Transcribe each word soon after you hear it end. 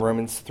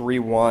Romans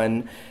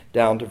 3:1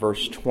 down to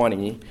verse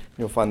 20.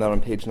 You'll find that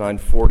on page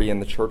 940 in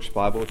the church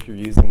Bible if you're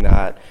using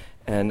that.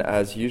 And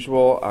as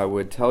usual, I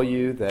would tell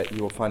you that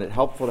you will find it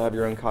helpful to have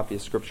your own copy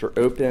of Scripture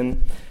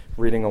open,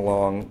 reading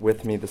along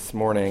with me this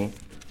morning.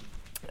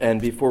 And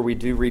before we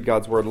do read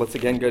God's Word, let's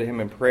again go to Him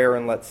in prayer,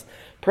 and let's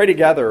pray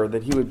together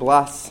that He would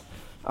bless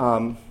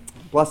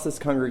this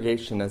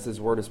congregation as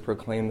His Word is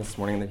proclaimed this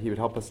morning, that He would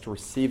help us to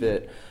receive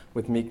it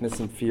with meekness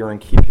and fear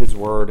and keep His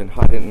Word and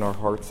hide it in our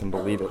hearts and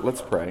believe it.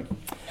 Let's pray.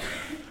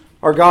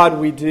 Our God,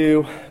 we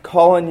do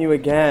call on You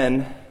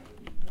again,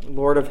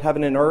 Lord of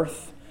heaven and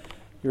earth.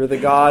 You're the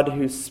God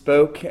who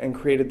spoke and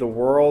created the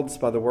worlds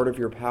by the word of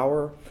Your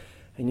power,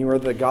 and You are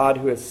the God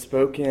who has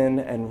spoken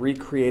and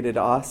recreated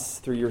us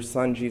through Your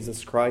Son,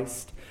 Jesus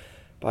Christ,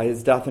 by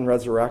His death and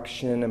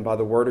resurrection and by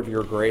the word of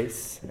Your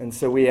grace. And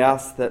so we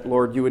ask that,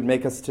 Lord, You would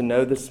make us to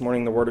know this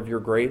morning the word of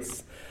Your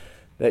grace,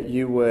 that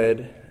You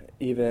would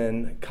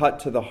even cut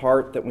to the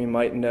heart that we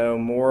might know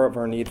more of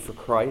our need for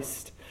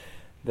Christ,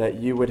 that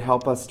You would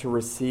help us to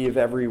receive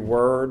every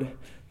word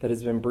that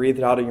has been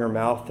breathed out of Your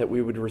mouth, that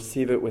we would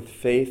receive it with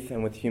faith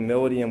and with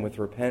humility and with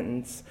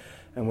repentance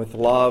and with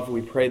love.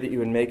 We pray that You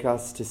would make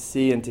us to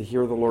see and to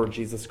hear the Lord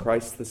Jesus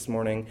Christ this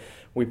morning.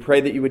 We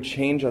pray that You would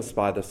change us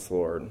by this,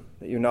 Lord,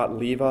 that You not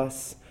leave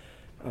us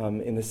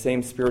in the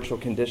same spiritual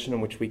condition in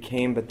which we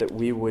came, but that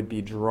we would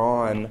be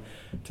drawn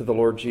to the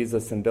Lord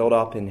Jesus and built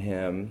up in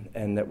Him,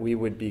 and that we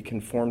would be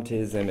conformed to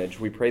His image.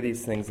 We pray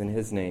these things in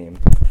His name.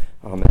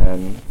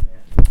 Amen.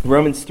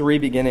 Romans 3,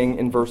 beginning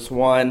in verse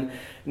 1.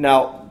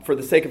 Now, for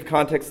the sake of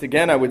context,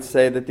 again, I would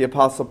say that the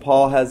Apostle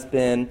Paul has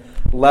been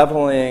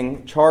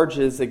leveling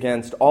charges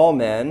against all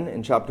men.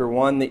 In chapter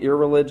 1, the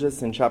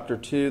irreligious. In chapter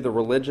 2, the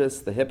religious,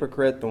 the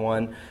hypocrite, the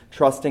one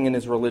trusting in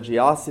his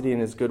religiosity and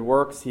his good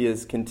works. He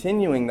is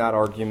continuing that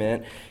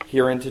argument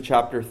here into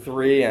chapter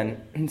 3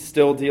 and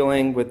still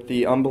dealing with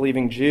the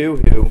unbelieving Jew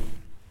who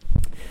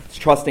is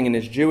trusting in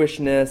his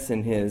Jewishness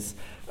and his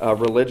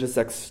religious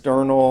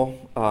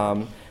external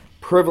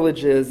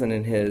privileges and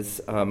in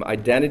his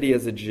identity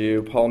as a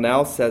Jew. Paul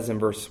now says in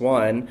verse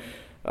 1,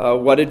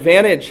 what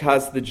advantage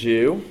has the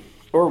Jew,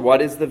 or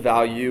what is the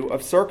value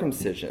of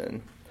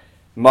circumcision?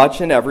 Much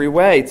in every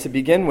way. To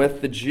begin with,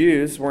 the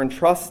Jews were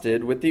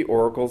entrusted with the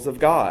oracles of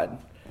God.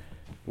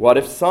 What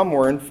if some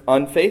were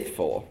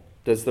unfaithful?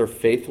 Does their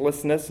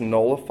faithlessness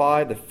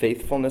nullify the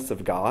faithfulness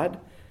of God?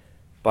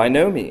 By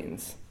no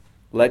means.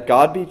 Let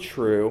God be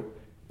true,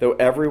 though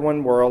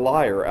everyone were a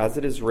liar, as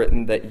it is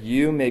written, that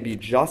you may be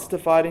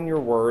justified in your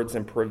words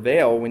and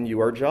prevail when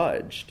you are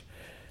judged.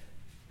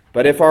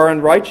 But if our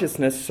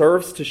unrighteousness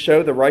serves to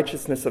show the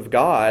righteousness of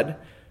God,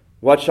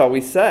 what shall we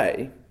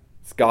say?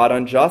 Is God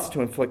unjust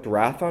to inflict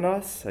wrath on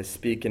us? I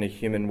speak in a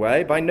human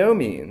way. By no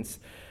means.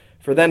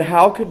 For then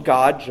how could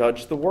God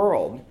judge the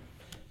world?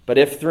 But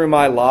if through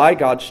my lie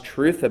God's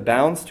truth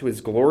abounds to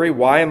His glory,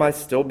 why am I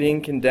still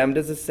being condemned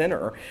as a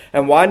sinner?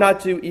 And why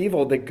not do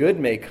evil that good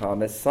may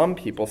come, as some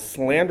people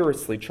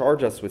slanderously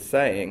charge us with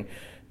saying,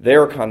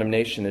 their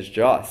condemnation is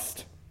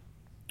just?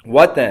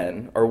 What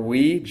then? Are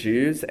we,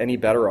 Jews, any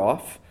better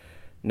off?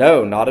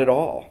 No, not at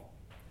all.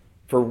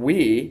 For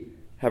we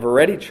have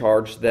already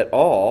charged that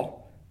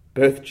all,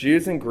 both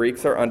Jews and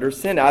Greeks, are under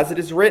sin. As it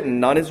is written,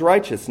 none is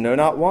righteous, no,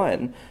 not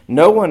one.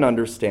 No one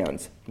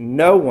understands.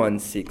 No one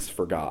seeks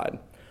for God.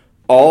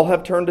 All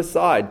have turned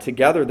aside.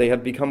 Together they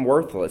have become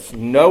worthless.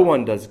 No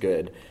one does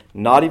good,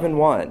 not even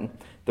one.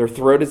 Their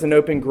throat is an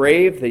open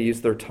grave. They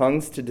use their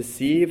tongues to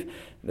deceive.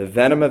 The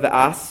venom of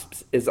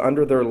asps is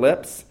under their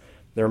lips.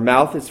 Their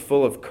mouth is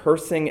full of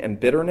cursing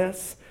and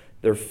bitterness.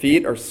 Their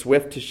feet are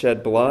swift to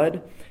shed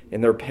blood.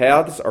 In their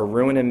paths are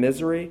ruin and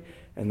misery,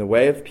 and the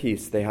way of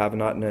peace they have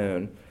not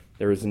known.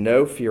 There is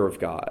no fear of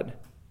God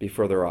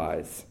before their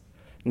eyes.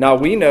 Now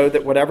we know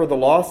that whatever the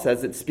law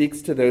says, it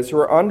speaks to those who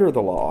are under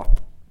the law,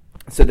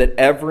 so that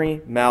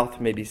every mouth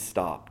may be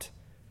stopped,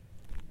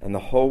 and the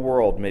whole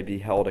world may be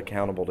held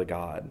accountable to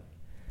God.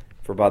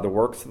 For by the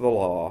works of the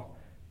law,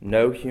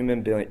 no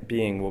human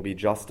being will be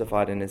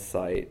justified in His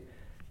sight,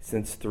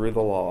 since through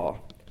the law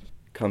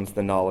comes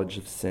the knowledge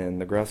of sin.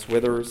 The grass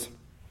withers,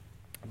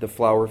 the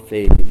flower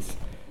fades,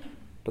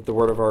 but the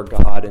word of our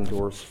God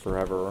endures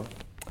forever.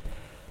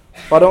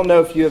 I don't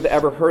know if you have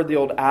ever heard the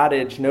old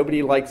adage,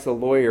 nobody likes a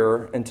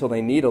lawyer until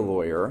they need a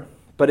lawyer.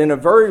 But in a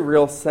very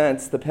real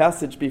sense, the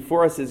passage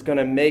before us is going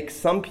to make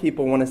some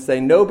people want to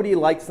say nobody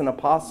likes an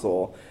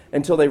apostle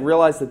until they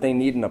realize that they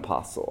need an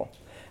apostle.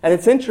 And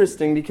it's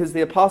interesting because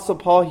the Apostle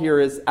Paul here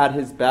is at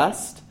his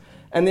best,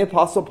 and the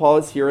Apostle Paul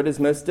is here at his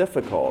most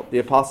difficult. The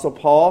Apostle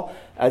Paul,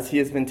 as he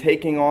has been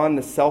taking on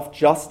the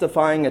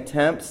self-justifying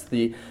attempts,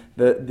 the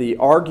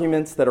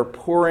arguments that are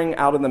pouring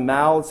out of the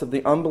mouths of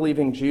the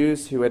unbelieving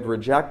Jews who had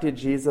rejected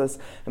Jesus,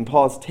 and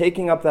Paul is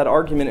taking up that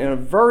argument. In a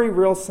very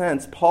real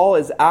sense, Paul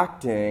is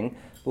acting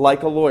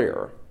like a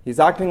lawyer. He's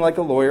acting like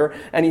a lawyer,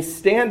 and he's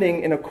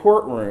standing in a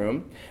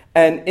courtroom,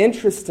 and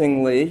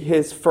interestingly,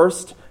 his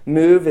first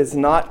move is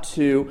not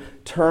to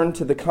turn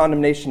to the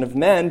condemnation of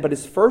men, but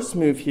his first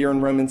move here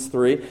in Romans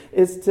 3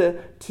 is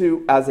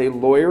to as a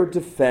lawyer,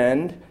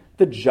 defend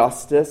the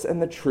justice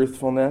and the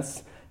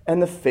truthfulness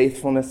and the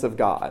faithfulness of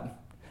God.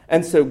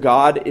 And so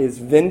God is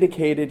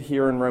vindicated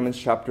here in Romans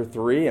chapter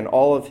 3 in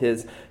all of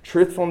his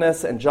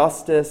truthfulness and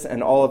justice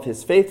and all of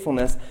his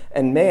faithfulness,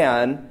 and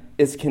man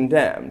is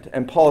condemned.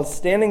 And Paul is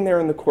standing there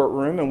in the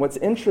courtroom, and what's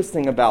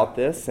interesting about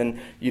this, and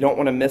you don't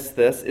want to miss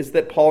this, is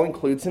that Paul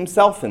includes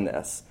himself in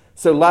this.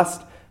 So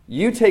lest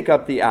you take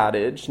up the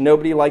adage,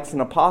 nobody likes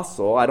an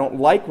apostle, I don't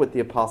like what the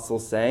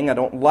apostle's saying, I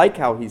don't like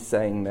how he's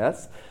saying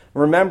this,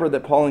 remember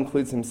that Paul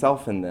includes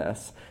himself in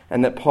this,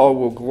 and that Paul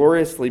will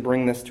gloriously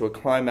bring this to a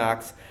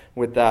climax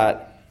with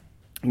that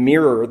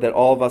mirror that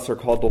all of us are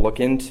called to look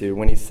into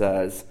when he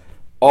says,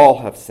 all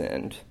have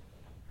sinned,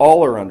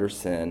 all are under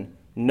sin,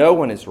 no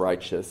one is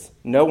righteous,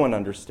 no one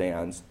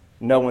understands,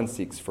 no one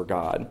seeks for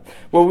God.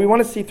 Well, we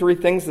want to see three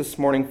things this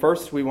morning.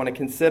 First, we want to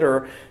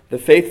consider the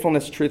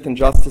faithfulness, truth, and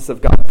justice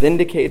of God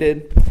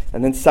vindicated.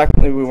 And then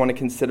secondly, we want to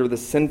consider the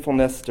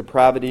sinfulness,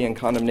 depravity, and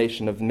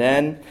condemnation of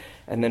men.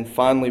 And then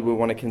finally, we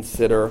want to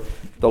consider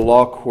the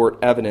law court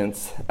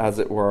evidence, as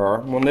it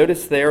were. We'll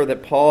notice there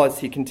that Paul, as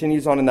he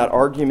continues on in that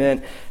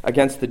argument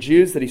against the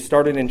Jews that he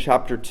started in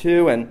chapter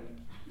 2, and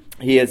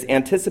he is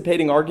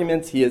anticipating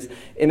arguments. He is,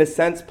 in a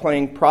sense,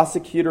 playing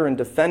prosecutor and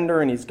defender,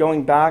 and he's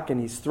going back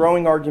and he's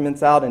throwing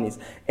arguments out and he's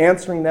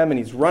answering them, and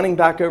he's running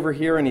back over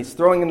here and he's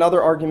throwing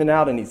another argument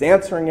out and he's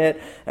answering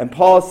it. And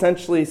Paul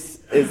essentially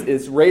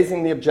is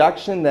raising the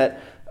objection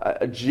that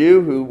a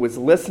Jew who was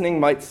listening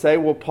might say,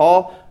 well,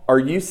 Paul, are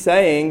you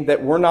saying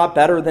that we're not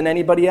better than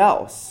anybody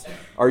else?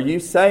 Are you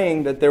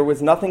saying that there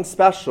was nothing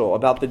special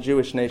about the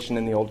Jewish nation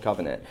in the Old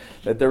Covenant?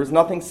 That there was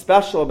nothing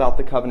special about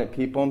the covenant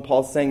people? And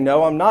Paul's saying,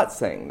 no, I'm not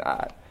saying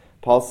that.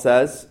 Paul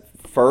says,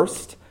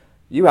 first,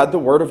 you had the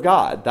Word of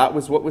God. That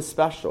was what was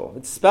special.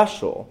 It's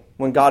special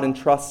when God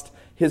entrusts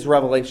his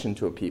revelation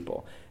to a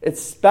people.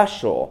 It's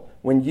special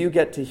when you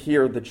get to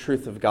hear the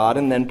truth of God.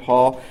 And then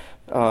Paul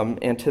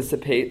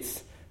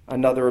anticipates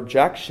another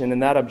objection,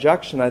 and that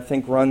objection, I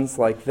think, runs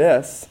like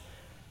this.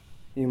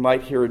 You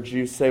might hear a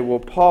Jew say, well,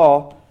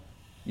 Paul,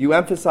 you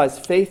emphasize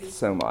faith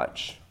so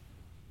much.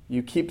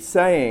 You keep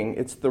saying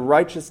it's the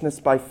righteousness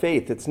by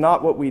faith. It's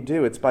not what we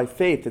do. It's by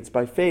faith. It's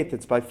by faith.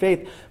 It's by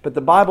faith. But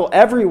the Bible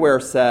everywhere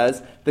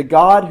says the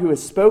God who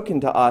has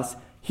spoken to us,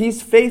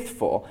 he's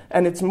faithful.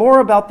 And it's more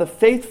about the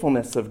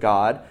faithfulness of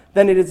God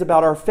than it is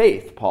about our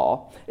faith,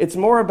 Paul. It's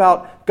more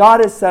about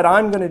God has said,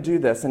 I'm going to do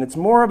this. And it's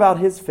more about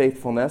his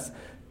faithfulness.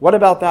 What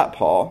about that,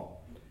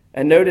 Paul?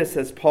 And notice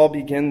as Paul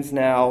begins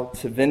now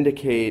to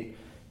vindicate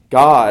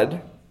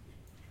God,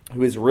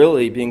 who is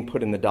really being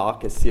put in the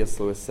dock, as C.S.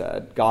 Lewis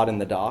said, God in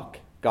the dock,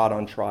 God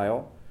on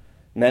trial.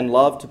 Men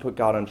love to put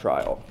God on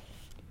trial.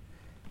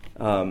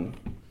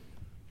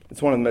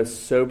 It's one of the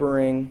most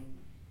sobering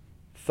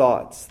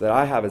thoughts that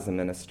I have as a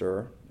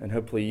minister, and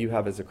hopefully you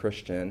have as a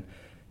Christian,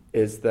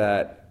 is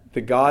that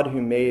the God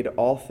who made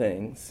all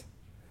things,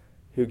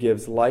 who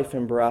gives life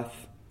and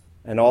breath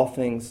and all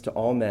things to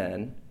all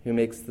men, who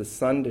makes the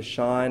sun to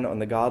shine on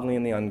the godly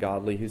and the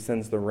ungodly, who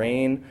sends the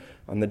rain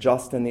on the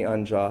just and the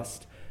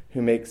unjust,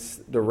 who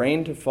makes the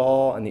rain to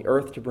fall and the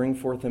earth to bring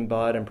forth in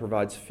bud and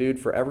provides food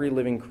for every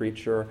living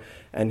creature,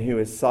 and who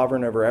is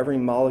sovereign over every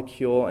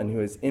molecule and who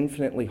is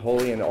infinitely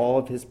holy in all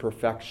of his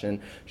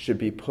perfection, should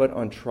be put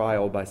on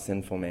trial by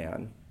sinful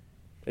man.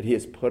 That he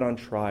is put on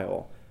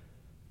trial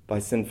by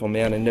sinful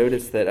man. And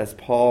notice that as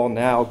Paul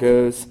now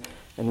goes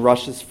and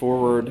rushes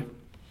forward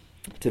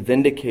to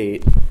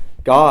vindicate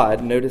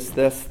God, notice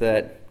this,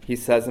 that he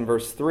says in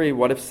verse 3,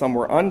 what if some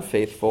were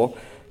unfaithful?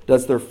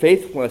 Does their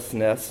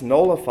faithlessness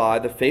nullify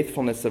the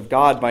faithfulness of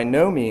God? By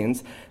no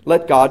means.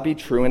 Let God be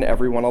true and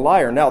everyone a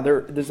liar. Now,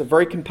 there's a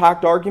very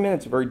compact argument.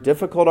 It's a very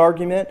difficult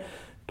argument.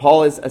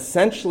 Paul is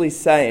essentially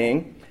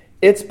saying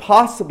it's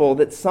possible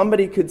that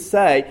somebody could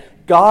say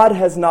God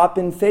has not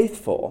been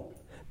faithful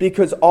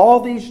because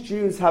all these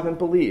Jews haven't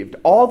believed.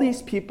 All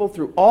these people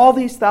through all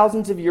these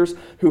thousands of years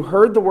who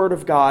heard the word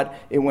of God,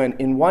 it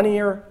went in one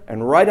ear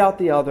and right out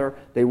the other.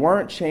 They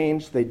weren't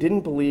changed. They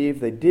didn't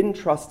believe. They didn't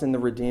trust in the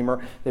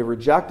Redeemer. They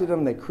rejected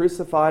him. They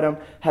crucified him.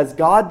 Has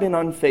God been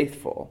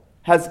unfaithful?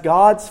 Has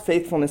God's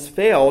faithfulness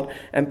failed?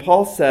 And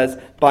Paul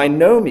says, by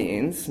no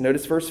means,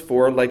 notice verse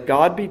 4, let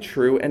God be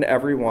true and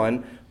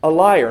everyone a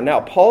liar. Now,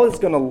 Paul is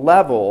going to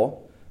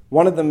level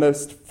one of the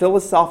most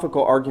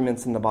philosophical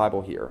arguments in the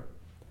Bible here.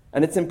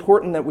 And it's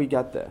important that we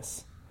get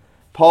this.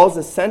 Paul is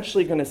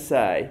essentially going to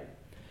say,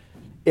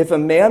 if a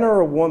man or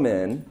a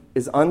woman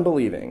is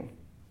unbelieving,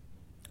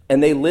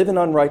 and they live in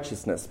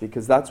unrighteousness,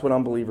 because that's what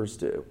unbelievers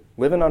do,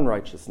 live in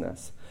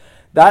unrighteousness,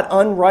 that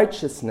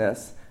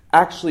unrighteousness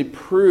actually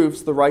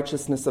proves the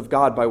righteousness of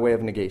God by way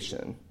of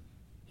negation.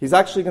 He's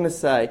actually going to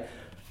say,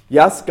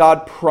 yes,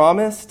 God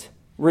promised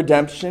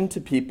redemption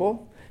to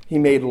people. He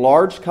made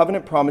large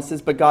covenant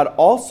promises, but God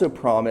also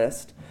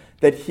promised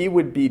that he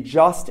would be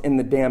just in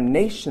the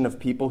damnation of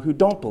people who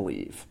don't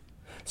believe.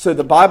 So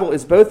the Bible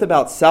is both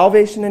about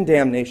salvation and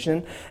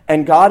damnation,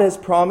 and God has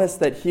promised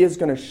that he is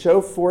going to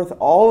show forth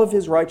all of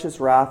his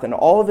righteous wrath and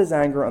all of his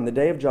anger on the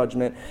day of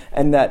judgment,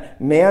 and that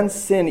man's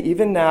sin,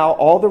 even now,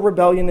 all the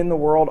rebellion in the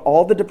world,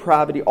 all the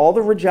depravity, all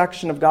the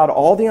rejection of God,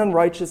 all the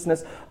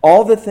unrighteousness,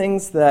 all the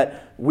things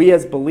that we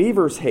as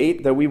believers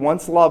hate, though we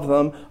once loved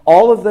them,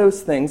 all of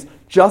those things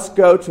just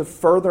go to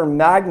further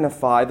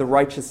magnify the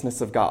righteousness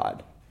of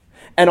God.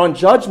 And on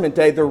Judgment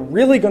Day, they're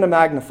really going to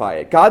magnify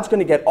it. God's going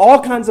to get all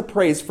kinds of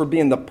praise for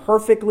being the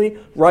perfectly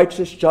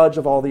righteous judge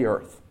of all the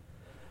earth.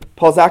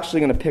 Paul's actually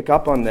going to pick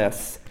up on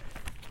this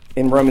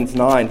in Romans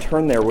 9.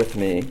 Turn there with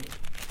me.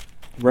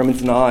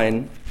 Romans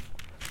 9,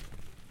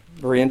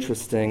 very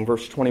interesting,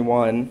 verse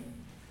 21.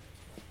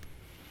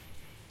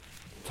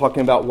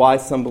 Talking about why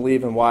some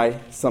believe and why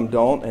some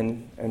don't.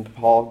 And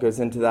Paul goes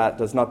into that.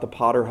 Does not the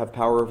potter have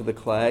power over the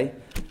clay?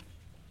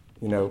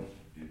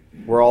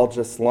 We're all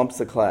just lumps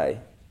of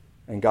clay.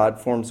 And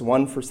God forms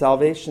one for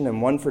salvation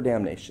and one for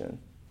damnation.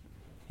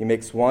 He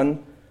makes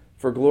one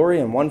for glory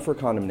and one for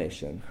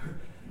condemnation.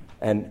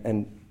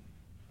 And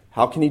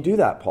how can he do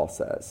that, Paul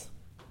says?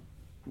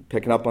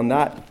 Picking up on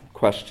that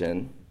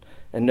question.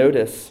 And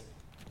notice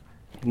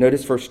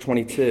verse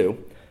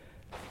 22.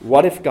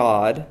 What if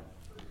God,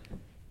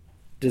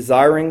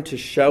 desiring to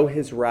show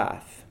his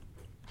wrath.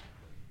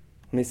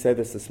 Let me say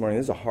this morning.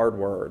 This is a hard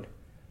word.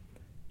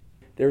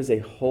 There's a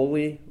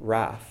holy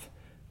wrath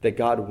that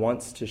God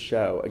wants to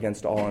show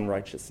against all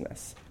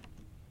unrighteousness.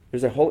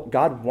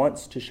 God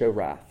wants to show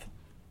wrath.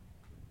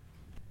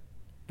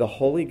 The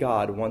holy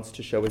God wants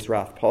to show his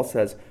wrath. Paul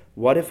says,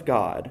 what if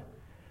God,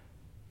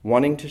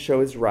 wanting to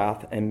show his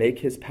wrath and make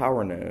his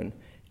power known,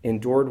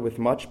 endured with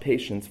much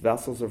patience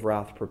vessels of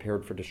wrath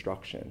prepared for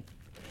destruction?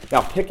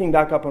 Now, picking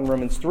back up on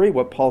Romans 3,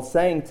 what Paul's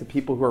saying to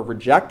people who are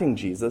rejecting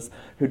Jesus,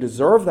 who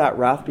deserve that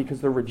wrath because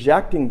they're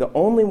rejecting the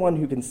only one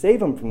who can save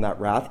them from that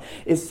wrath,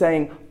 is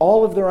saying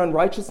all of their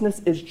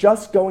unrighteousness is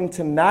just going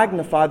to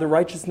magnify the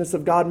righteousness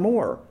of God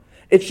more.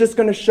 It's just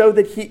going to show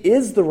that he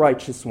is the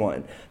righteous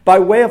one. By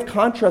way of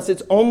contrast,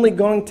 it's only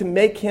going to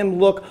make him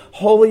look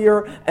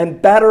holier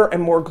and better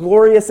and more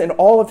glorious in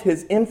all of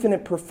his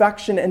infinite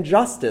perfection and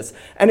justice.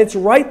 And it's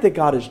right that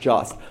God is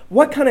just.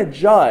 What kind of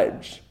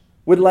judge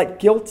would let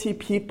guilty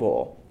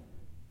people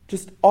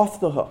just off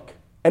the hook?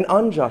 An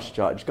unjust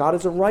judge. God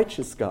is a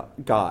righteous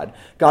God.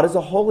 God is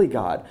a holy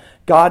God.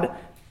 God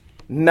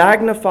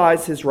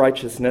magnifies his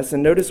righteousness.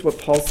 And notice what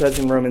Paul says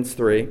in Romans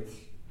 3.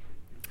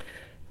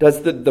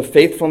 Does the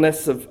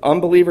faithfulness of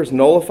unbelievers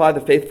nullify the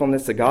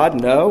faithfulness of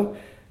God? No.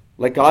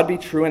 Let God be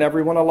true and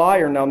everyone a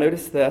liar. Now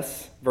notice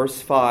this,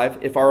 verse 5.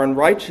 If our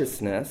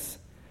unrighteousness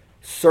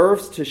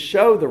serves to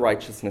show the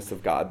righteousness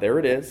of God, there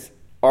it is,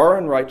 our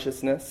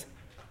unrighteousness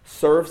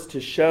serves to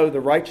show the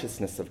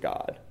righteousness of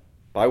God.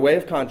 By way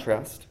of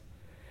contrast,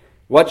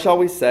 what shall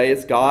we say?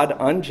 Is God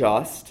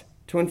unjust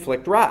to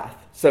inflict wrath?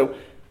 So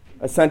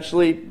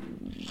essentially,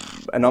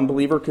 an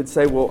unbeliever could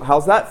say, well,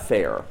 how's that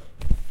fair?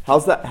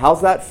 How's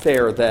that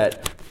fair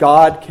that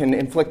God can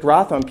inflict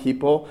wrath on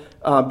people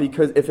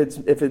because if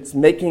it's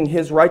making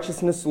his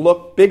righteousness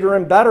look bigger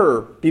and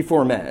better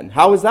before men?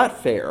 How is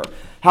that fair?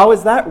 How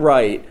is that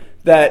right?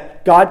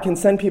 That God can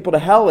send people to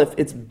hell if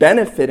it's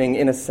benefiting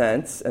in a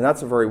sense, and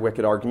that's a very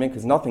wicked argument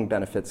because nothing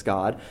benefits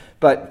God,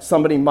 but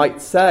somebody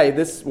might say,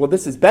 this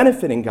is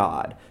benefiting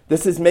God.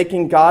 This is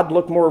making God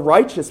look more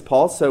righteous,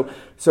 Paul, so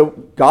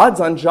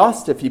God's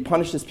unjust if he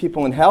punishes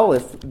people in hell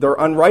if their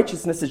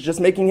unrighteousness is just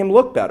making him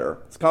look better.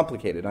 It's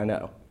complicated, I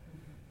know.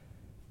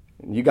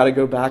 You got to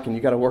go back and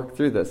you got to work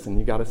through this and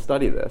you got to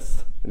study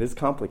this. It is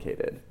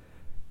complicated,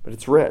 but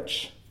it's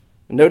rich.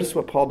 And notice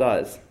what Paul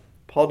does.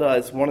 Paul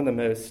does one of the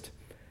most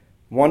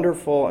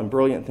wonderful and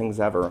brilliant things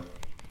ever.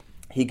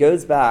 He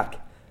goes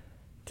back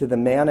to the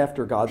man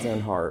after God's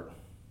own heart,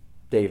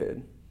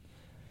 David.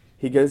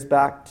 He goes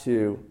back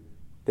to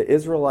the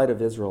Israelite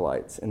of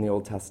Israelites in the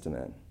Old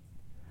Testament.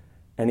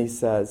 And he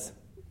says,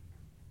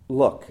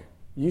 look,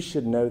 you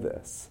should know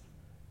this.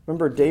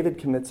 Remember, David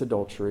commits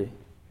adultery.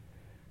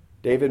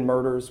 David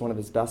murders one of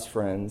his best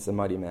friends, a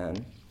mighty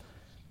man.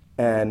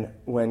 And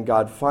when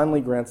God finally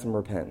grants him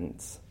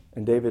repentance,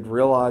 and David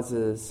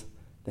realizes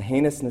the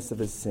heinousness of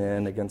his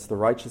sin against the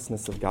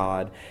righteousness of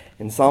God.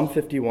 In Psalm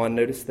 51,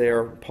 notice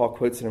there, Paul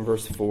quotes it in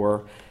verse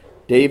 4,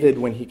 David,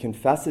 when he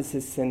confesses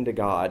his sin to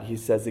God, he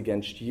says,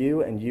 against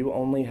you and you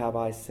only have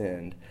I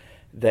sinned,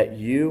 that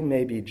you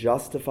may be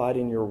justified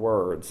in your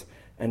words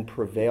and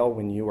prevail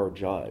when you are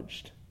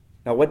judged.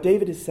 Now, what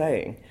David is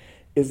saying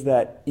is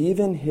that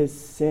even his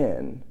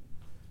sin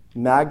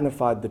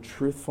magnified the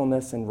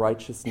truthfulness and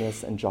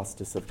righteousness and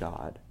justice of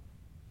God.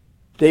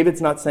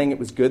 David's not saying it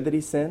was good that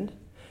he sinned.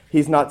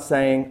 He's not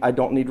saying, I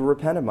don't need to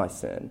repent of my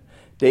sin.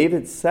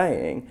 David's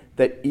saying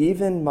that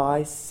even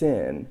my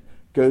sin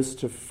goes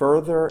to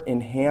further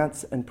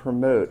enhance and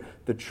promote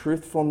the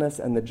truthfulness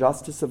and the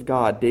justice of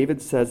God.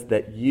 David says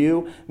that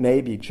you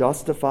may be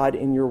justified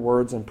in your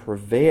words and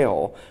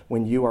prevail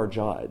when you are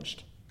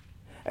judged.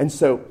 And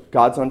so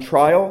God's on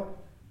trial.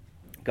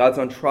 God's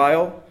on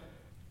trial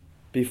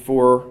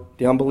before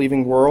the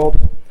unbelieving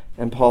world.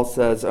 And Paul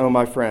says, oh,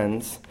 my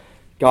friends,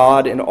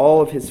 God, in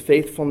all of his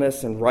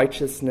faithfulness and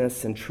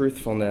righteousness and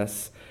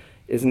truthfulness,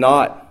 is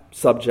not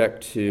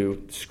subject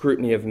to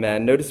scrutiny of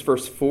men. Notice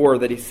verse 4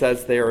 that he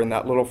says there in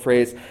that little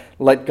phrase,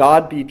 "Let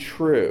God be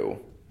true,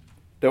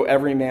 though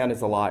every man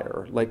is a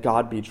liar." Let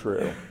God be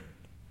true.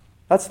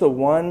 That's the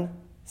one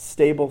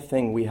stable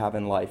thing we have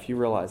in life. You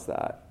realize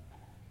that.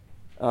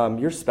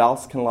 Your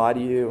spouse can lie to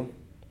you.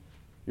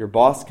 Your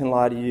boss can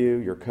lie to you.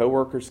 Your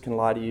coworkers can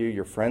lie to you.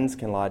 Your friends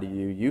can lie to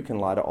you. You can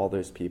lie to all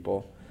those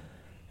people.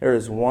 There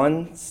is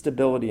one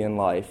stability in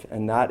life,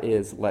 and that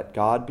is let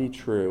God be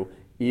true,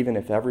 even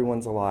if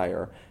everyone's a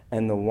liar.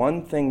 And the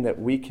one thing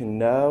that we can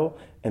know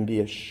and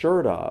be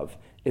assured of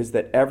is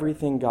that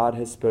everything God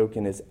has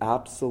spoken is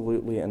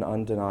absolutely and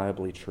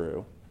undeniably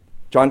true.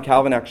 John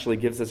Calvin actually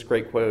gives this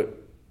great quote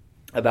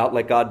about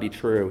let God be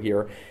true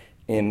here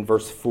in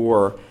verse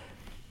 4.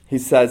 He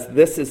says,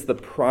 "This is the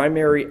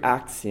primary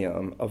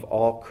axiom of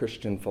all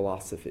Christian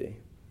philosophy."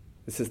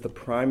 This is the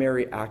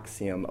primary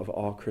axiom of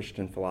all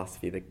Christian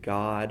philosophy, that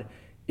God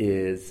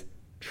is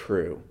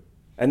true.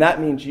 And that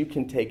means you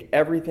can take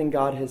everything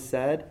God has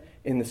said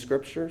in the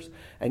scriptures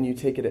and you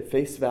take it at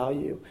face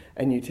value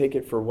and you take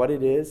it for what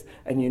it is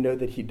and you know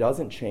that he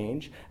doesn't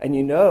change. And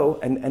you know,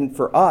 and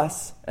for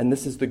us, and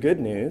this is the good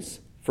news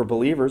for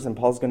believers, and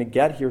Paul's going to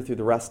get here through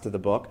the rest of the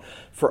book,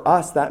 for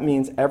us that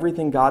means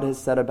everything God has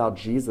said about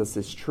Jesus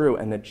is true,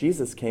 and that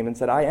Jesus came and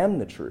said, "I am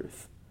the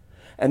truth."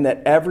 And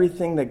that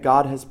everything that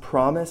God has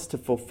promised to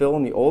fulfill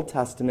in the Old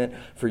Testament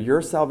for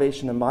your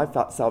salvation and my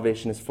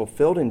salvation is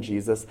fulfilled in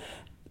Jesus.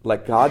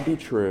 Let God be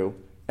true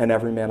and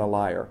every man a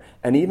liar.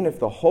 And even if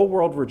the whole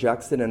world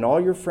rejects it and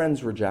all your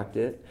friends reject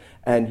it,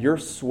 and you're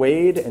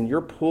swayed and you're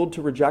pulled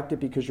to reject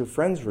it because your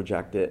friends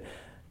reject it,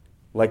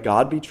 let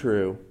God be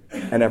true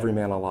and every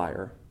man a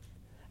liar.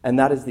 And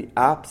that is the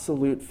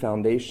absolute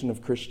foundation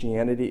of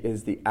Christianity,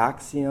 is the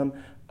axiom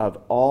of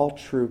all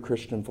true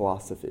Christian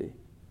philosophy.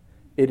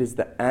 It is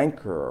the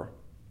anchor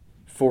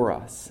for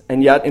us.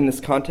 And yet, in this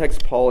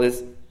context, Paul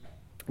is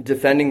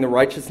defending the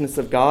righteousness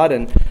of God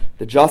and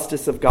the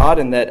justice of God,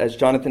 and that, as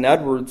Jonathan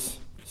Edwards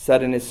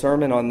said in his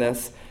sermon on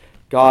this,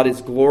 God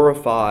is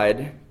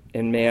glorified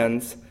in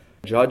man's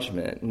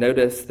judgment.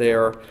 Notice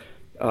there,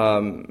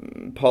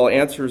 Paul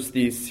answers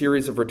these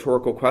series of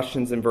rhetorical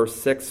questions in verse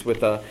 6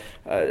 with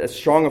as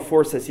strong a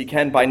force as he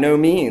can. By no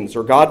means,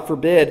 or God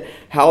forbid,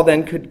 how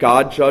then could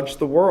God judge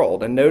the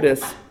world? And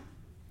notice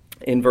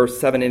in verse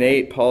 7 and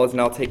 8, Paul is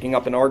now taking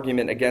up an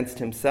argument against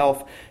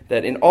himself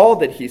that in all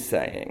that he's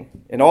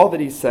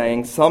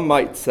saying, some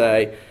might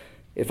say,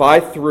 if I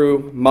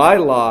through my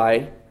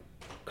lie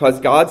cause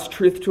God's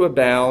truth to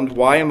abound,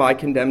 why am I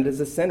condemned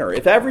as a sinner?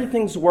 If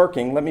everything's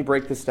working, let me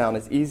break this down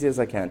as easy as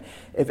I can.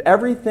 If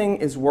everything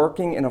is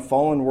working in a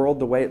fallen world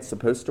the way it's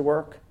supposed to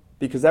work,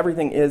 because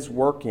everything is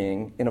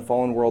working in a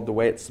fallen world the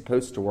way it's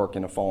supposed to work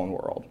in a fallen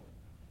world.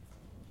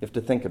 You have to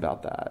think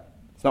about that.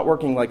 It's not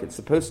working like it's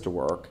supposed to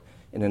work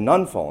in a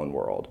non-fallen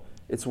world.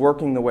 It's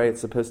working the way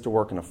it's supposed to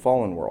work in a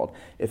fallen world.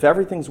 If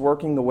everything's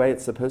working the way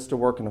it's supposed to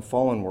work in a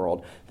fallen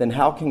world, then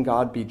how can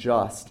God be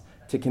just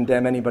to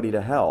condemn anybody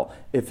to hell?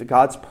 If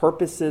God's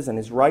purposes and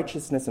his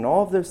righteousness and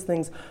all of those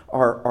things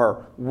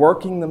are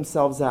working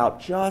themselves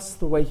out just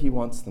the way he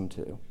wants them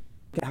to,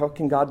 how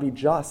can God be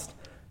just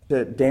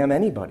to damn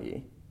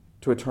anybody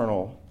to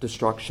eternal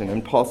destruction?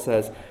 And Paul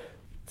says,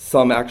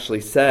 some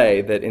actually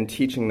say that in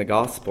teaching the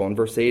gospel, and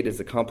verse 8 is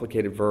a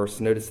complicated verse,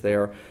 notice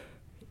there,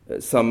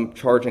 some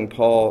charging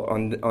Paul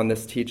on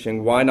this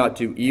teaching, why not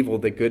do evil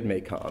that good may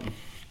come?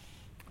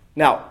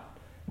 Now,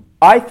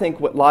 I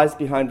think what lies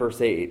behind verse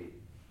 8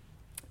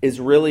 is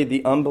really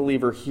the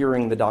unbeliever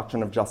hearing the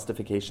doctrine of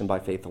justification by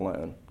faith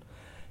alone.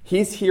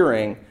 He's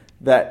hearing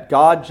that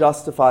God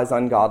justifies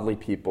ungodly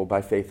people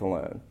by faith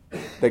alone.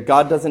 That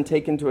God doesn't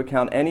take into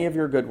account any of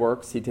your good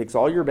works. He takes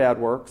all your bad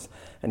works,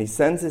 and he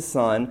sends his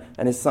son,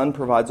 and his son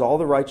provides all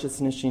the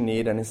righteousness you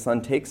need, and his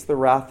son takes the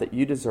wrath that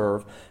you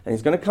deserve. And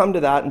he's going to come to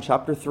that in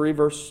chapter 3,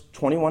 verse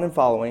 21 and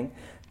following.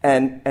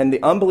 And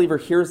the unbeliever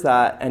hears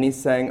that, and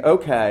he's saying,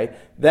 okay,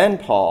 then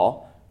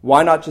Paul,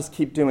 why not just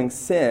keep doing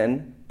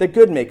sin that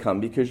good may come?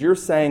 Because you're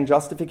saying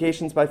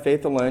justification's by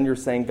faith alone. You're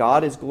saying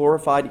God is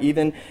glorified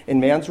even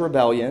in man's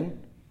rebellion.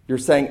 You're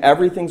saying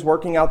everything's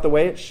working out the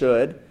way it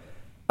should.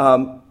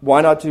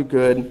 Why not do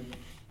good?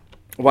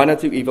 Why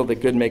not do evil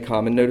that good may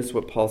come? And notice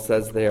what Paul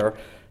says there.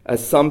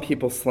 As some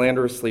people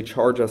slanderously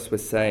charge us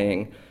with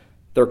saying,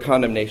 their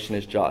condemnation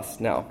is just.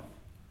 Now,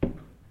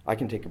 I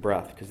can take a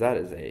breath because that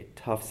is a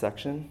tough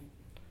section.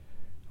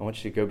 I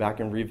want you to go back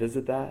and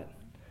revisit that.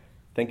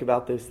 Think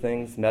about those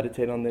things.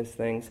 Meditate on those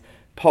things.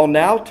 Paul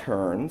now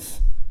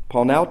turns,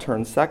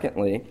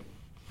 secondly,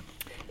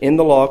 in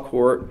the law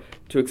court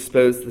to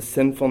expose the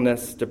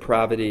sinfulness,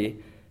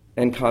 depravity,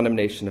 and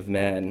condemnation of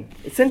men.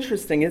 It's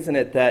interesting, isn't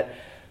it, that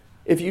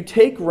if you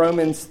take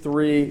Romans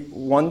 3,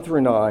 1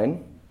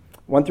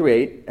 through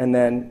 8, and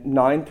then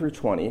 9 through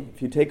 20,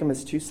 if you take them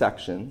as two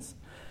sections,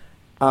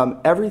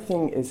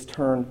 everything is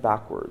turned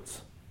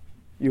backwards.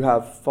 You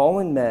have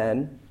fallen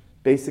men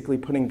basically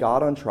putting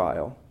God on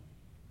trial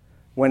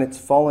when it's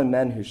fallen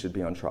men who should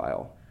be on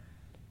trial.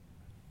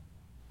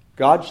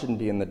 God shouldn't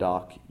be in the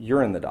dock.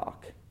 You're in the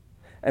dock.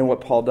 And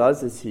what Paul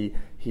does is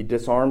he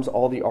disarms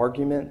all the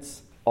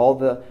arguments, all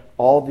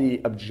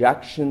the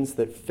objections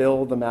that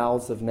fill the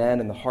mouths of men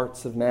and the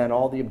hearts of men,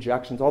 all the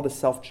objections, all the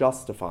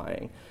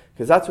self-justifying.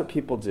 Because that's what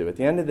people do. At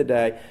the end of the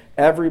day,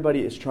 everybody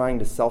is trying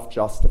to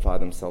self-justify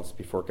themselves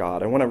before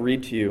God. I want to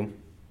read to you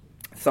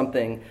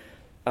something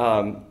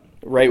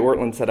Ray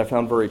Ortlund said I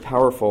found very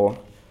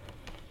powerful.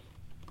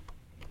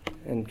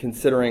 And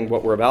considering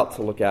what we're about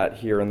to look at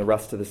here in the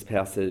rest of this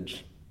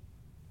passage,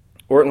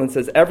 Ortlund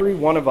says, every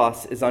one of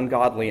us is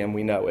ungodly and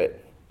we know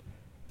it.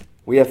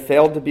 We have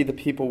failed to be the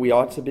people we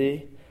ought to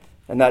be,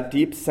 and that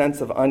deep sense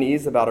of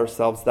unease about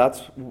ourselves, that's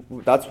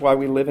why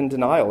we live in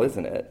denial,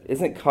 isn't it?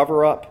 Isn't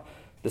cover-up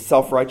the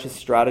self-righteous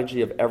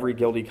strategy of every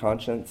guilty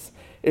conscience?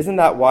 Isn't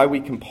that why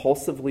we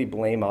compulsively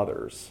blame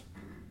others?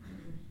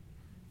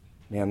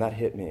 Man, that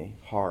hit me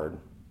hard.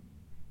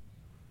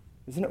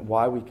 Isn't it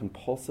why we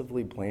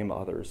compulsively blame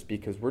others?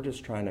 Because we're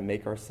just trying to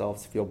make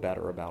ourselves feel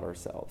better about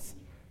ourselves.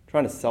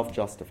 Trying to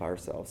self-justify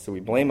ourselves. So we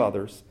blame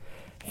others.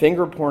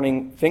 Finger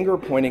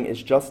pointing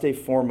is just a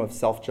form of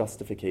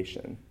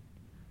self-justification.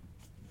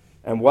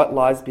 And what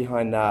lies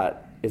behind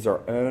that is our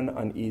own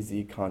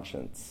uneasy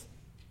conscience.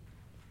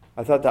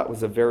 I thought that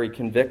was a very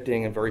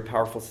convicting and very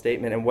powerful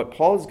statement. And what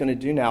Paul is going to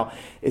do now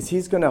is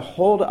he's going to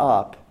hold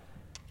up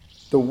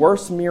the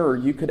worst mirror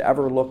you could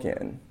ever look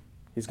in.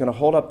 He's going to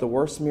hold up the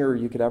worst mirror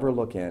you could ever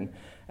look in,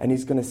 and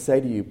he's going to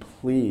say to you,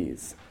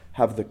 please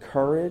have the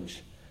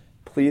courage,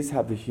 please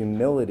have the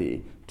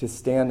humility to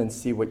stand and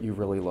see what you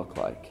really look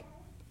like.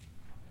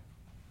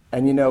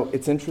 And you know,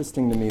 it's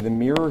interesting to me, the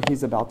mirror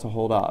he's about to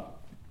hold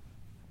up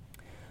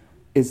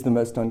is the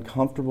most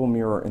uncomfortable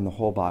mirror in the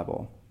whole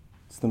Bible.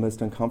 It's the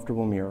most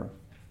uncomfortable mirror.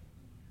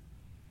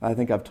 I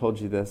think I've told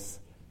you this.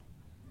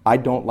 I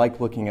don't like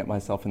looking at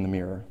myself in the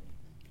mirror.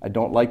 I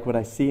don't like what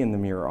I see in the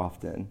mirror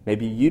often.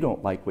 Maybe you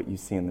don't like what you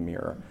see in the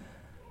mirror.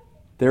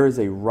 There is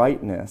a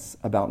rightness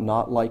about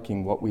not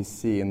liking what we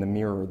see in the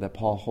mirror that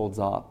Paul holds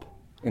up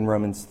in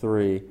Romans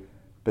 3.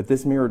 But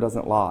this mirror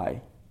doesn't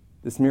lie.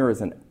 This mirror is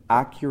an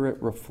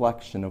accurate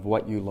reflection of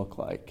what you look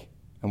like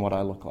and what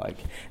I look like.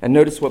 And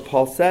notice what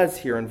Paul says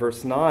here in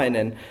verse 9.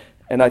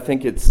 And I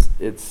think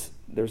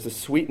there's a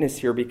sweetness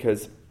here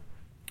because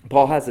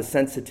Paul has a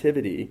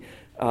sensitivity.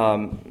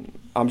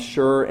 I'm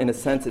sure, in a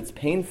sense, it's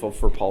painful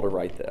for Paul to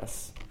write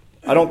this.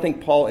 I don't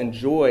think Paul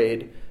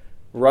enjoyed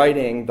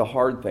writing the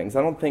hard things.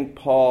 I don't think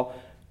Paul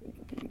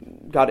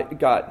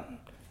got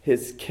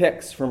his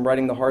kicks from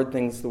writing the hard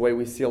things the way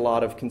we see a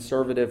lot of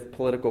conservative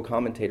political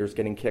commentators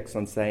getting kicks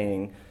on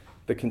saying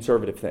the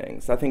conservative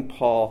things. I think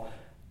Paul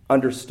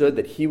understood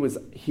that he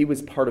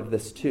was part of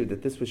this too,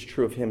 that this was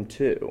true of him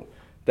too,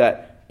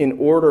 that in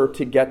order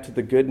to get to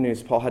the good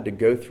news, Paul had to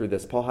go through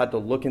this. Paul had to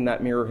look in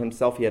that mirror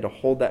himself. He had to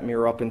hold that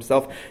mirror up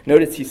himself.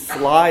 Notice he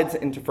slides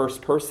into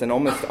first person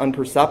almost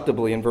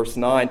imperceptibly in verse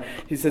 9.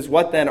 He says,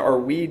 what then? Are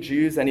we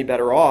Jews any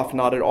better off?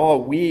 Not at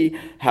all. We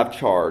have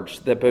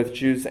charged that both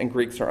Jews and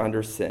Greeks are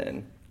under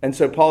sin. And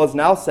so Paul is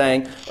now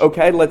saying,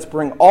 okay, let's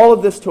bring all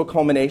of this to a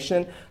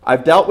culmination.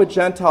 I've dealt with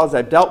Gentiles.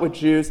 I've dealt with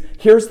Jews.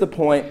 Here's the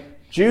point.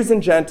 Jews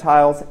and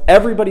Gentiles,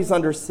 everybody's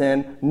under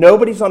sin.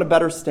 Nobody's on a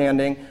better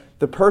standing.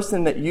 The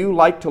person that you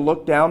like to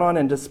look down on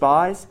and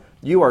despise,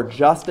 you are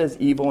just as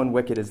evil and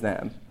wicked as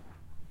them.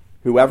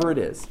 Whoever it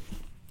is.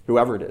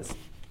 Whoever it is.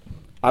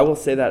 I will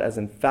say that as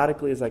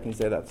emphatically as I can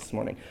say that this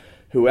morning.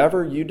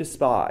 Whoever you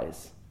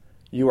despise,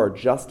 you are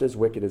just as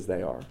wicked as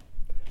they are.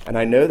 And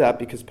I know that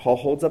because Paul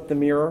holds up the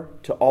mirror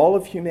to all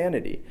of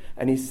humanity.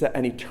 And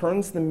he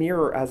turns the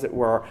mirror, as it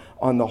were,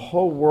 on the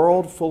whole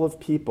world full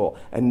of people.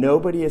 And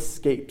nobody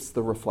escapes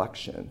the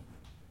reflection.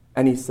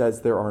 And he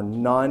says, there are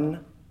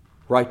none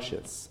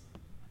righteous.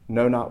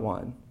 No, not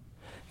one.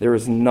 There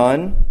is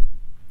none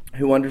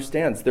who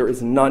understands. There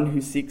is none who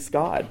seeks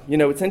God. You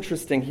know, it's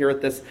interesting here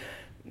at this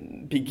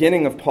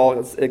beginning of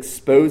Paul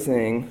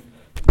exposing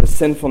the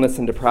sinfulness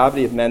and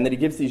depravity of men that he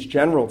gives these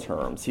general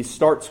terms. He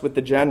starts with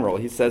the general.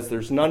 He says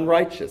there's none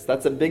righteous.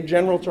 That's a big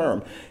general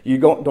term. You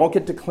don't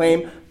get to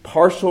claim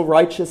partial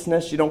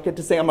righteousness. You don't get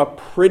to say I'm a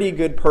pretty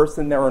good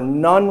person. There are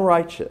none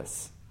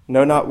righteous.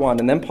 No, not one.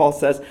 And then Paul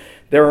says,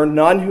 there are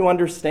none who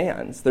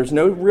understands. There's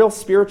no real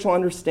spiritual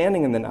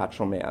understanding in the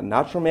natural man.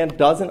 Natural man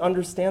doesn't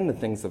understand the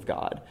things of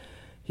God.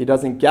 He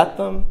doesn't get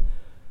them.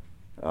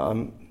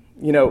 I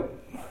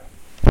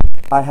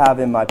have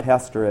in my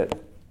pastorate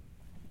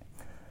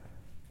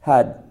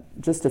had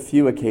just a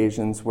few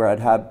occasions where I'd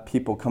had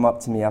people come up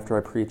to me after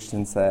I preached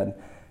and said,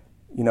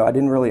 I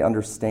didn't really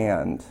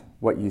understand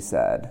what you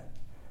said.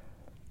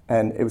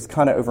 And it was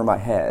kind of over my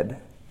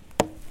head.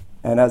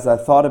 And as I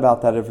thought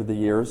about that over the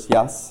years,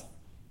 yes,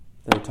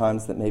 there are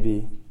times that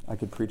maybe I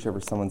could preach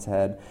over someone's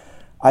head.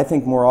 I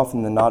think more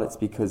often than not it's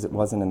because it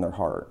wasn't in their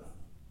heart.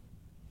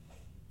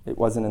 It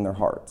wasn't in their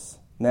hearts.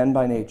 Men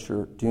by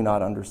nature do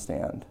not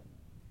understand.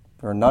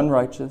 There are none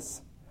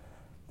righteous.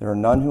 There are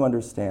none who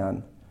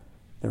understand.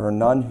 There are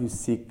none who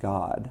seek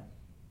God.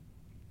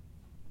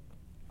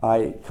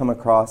 I come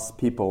across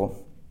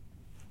people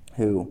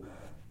who,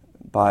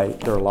 by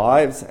their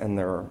lives and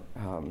their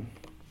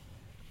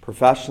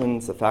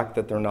professions, the fact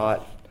that they're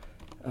not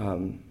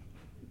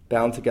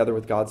bound together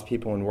with God's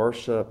people in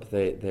worship,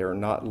 they are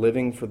not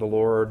living for the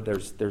Lord,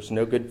 there's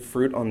no good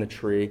fruit on the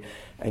tree,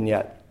 and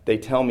yet they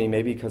tell me,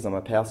 maybe because I'm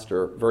a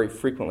pastor, very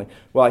frequently,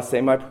 well, I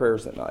say my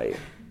prayers at night.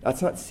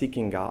 That's not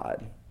seeking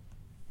God.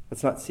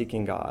 That's not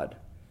seeking God.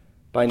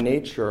 By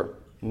nature,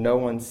 no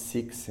one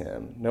seeks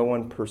him. No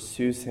one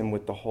pursues him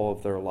with the whole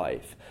of their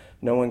life.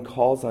 No one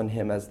calls on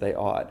him as they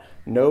ought.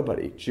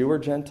 Nobody, Jew or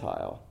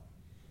Gentile.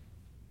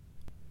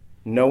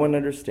 No one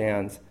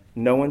understands.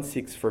 No one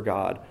seeks for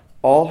God.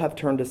 All have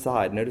turned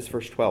aside. Notice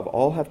verse 12.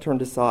 All have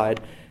turned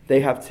aside.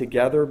 They have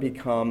together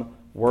become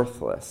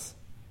worthless.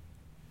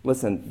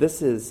 Listen,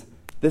 this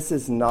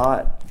is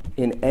not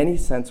in any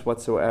sense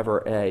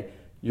whatsoever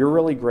you're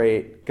really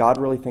great, God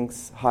really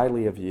thinks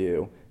highly of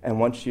you, and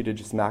wants you to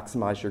just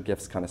maximize your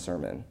gifts kind of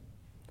sermon.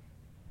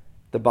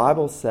 The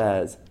Bible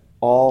says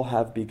all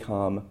have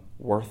become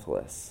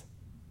worthless.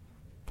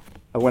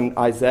 When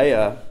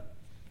Isaiah,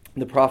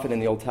 the prophet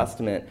in the Old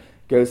Testament,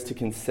 goes to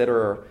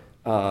consider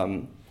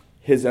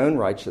his own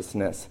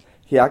righteousness,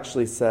 he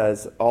actually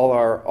says all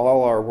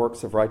our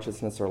works of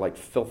righteousness are like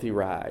filthy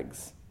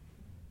rags.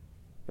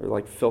 They're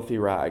like filthy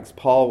rags.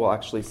 Paul will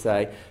actually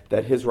say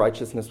that his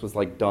righteousness was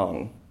like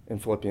dung in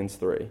Philippians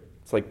 3.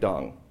 It's like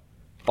dung.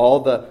 All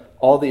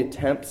the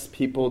attempts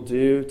people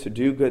do to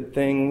do good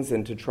things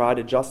and to try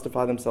to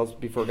justify themselves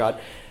before God,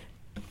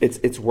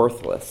 it's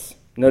worthless.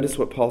 Notice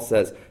what Paul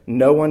says.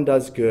 No one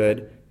does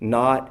good,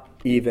 not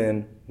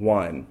even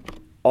one.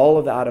 All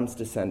of Adam's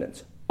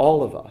descendants,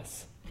 all of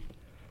us.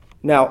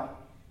 Now,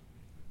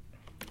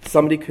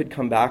 somebody could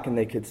come back and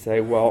they could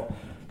say, well,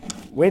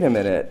 wait a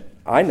minute.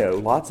 I know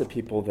lots of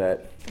people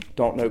that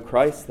don't know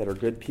Christ, that are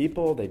good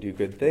people, they do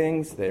good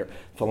things, they're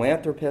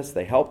philanthropists,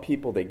 they help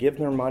people, they give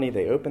their money,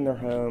 they open their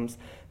homes,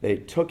 they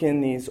took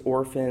in these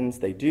orphans,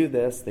 they do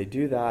this, they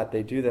do that,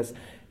 they do this.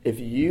 If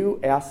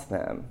you ask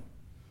them,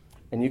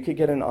 and you could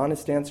get an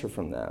honest answer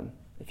from them,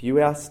 if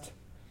you asked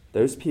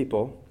those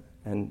people,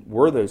 and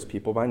were those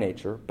people by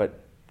nature,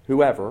 but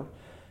whoever,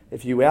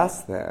 if you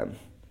asked them,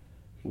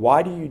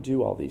 why do you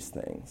do all these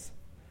things?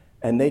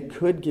 And they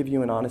could give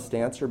you an honest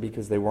answer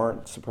because they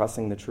weren't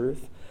suppressing the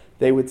truth.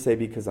 They would say,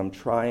 because I'm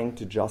trying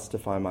to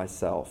justify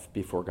myself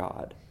before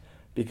God.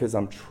 Because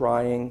I'm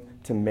trying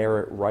to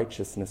merit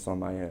righteousness on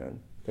my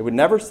own. They would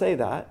never say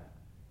that.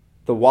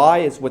 The why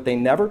is what they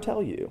never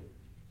tell you.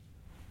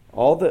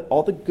 All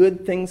the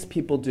good things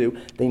people do,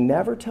 they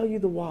never tell you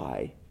the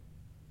why.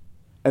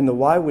 And the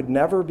why would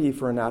never be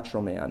for a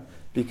natural man.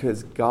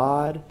 Because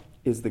God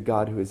is the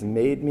God who has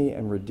made me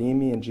and redeemed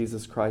me in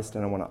Jesus Christ,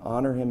 and I want to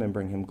honor him and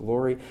bring him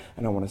glory,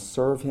 and I want to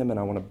serve him, and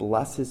I want to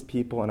bless his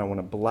people, and I want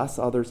to bless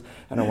others,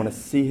 and I want to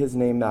see his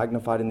name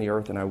magnified in the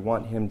earth, and I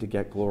want him to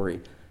get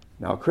glory.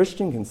 Now, a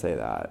Christian can say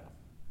that.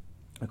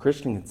 A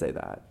Christian can say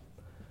that.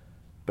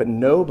 But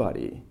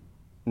nobody,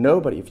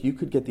 if you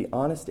could get the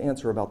honest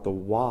answer about the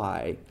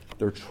why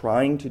they're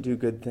trying to do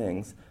good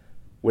things,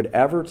 would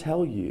ever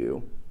tell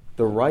you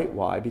the right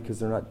why, because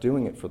they're not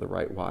doing it for the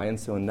right why. And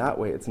so in that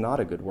way, it's not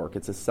a good work.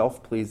 It's a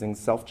self-pleasing,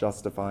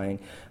 self-justifying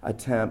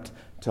attempt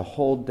to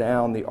hold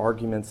down the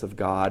arguments of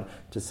God,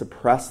 to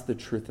suppress the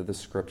truth of the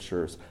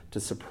Scriptures, to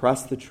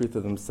suppress the truth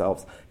of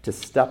themselves, to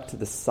step to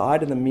the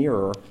side of the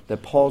mirror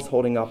that Paul's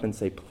holding up and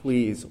say,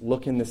 please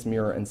look in this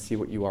mirror and see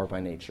what you are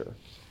by nature.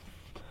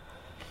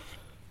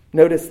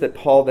 Notice that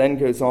Paul then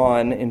goes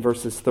on in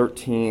verses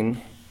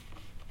 13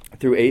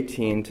 through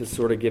 18 to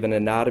sort of give an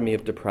anatomy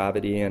of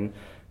depravity. And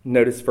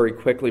notice very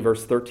quickly,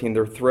 verse 13,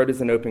 their throat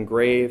is an open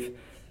grave,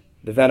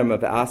 the venom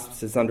of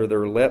asps is under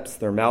their lips,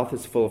 their mouth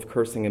is full of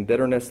cursing and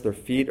bitterness, their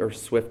feet are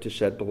swift to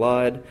shed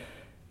blood,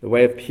 the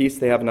way of peace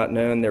they have not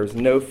known, there is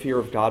no fear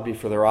of God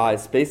before their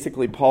eyes.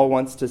 Basically, Paul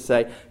wants to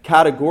say,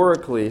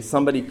 categorically,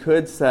 somebody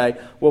could say,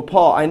 well,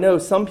 Paul, I know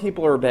some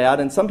people are bad,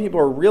 and some people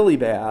are really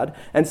bad,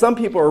 and some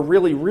people are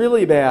really,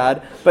 really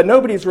bad, but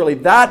nobody's really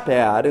that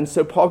bad. And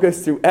so Paul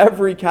goes through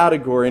every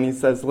category, and he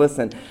says,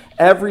 listen,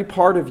 every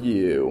part of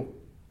you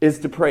is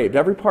depraved.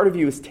 Every part of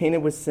you is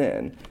tainted with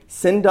sin.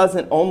 Sin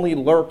doesn't only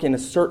lurk in a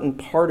certain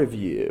part of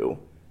you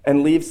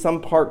and leave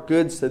some part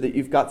good so that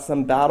you've got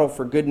some battle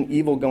for good and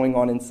evil going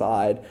on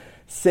inside.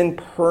 Sin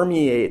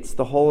permeates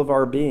the whole of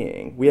our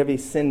being. We have a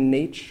sin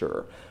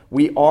nature.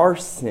 We are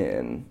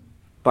sin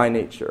by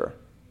nature.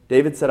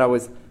 David said, I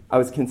was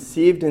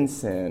conceived in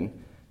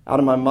sin. Out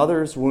of my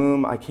mother's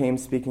womb I came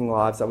speaking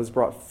lies. I was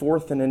brought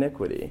forth in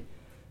iniquity.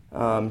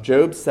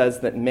 Job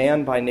says that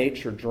man by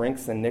nature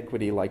drinks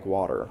iniquity like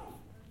water.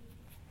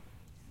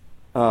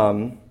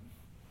 Let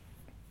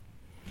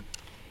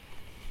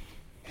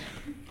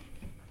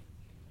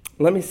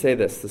me say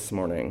this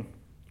morning.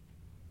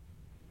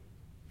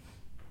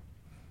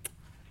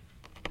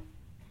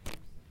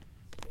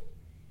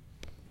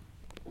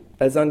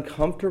 As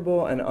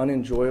uncomfortable and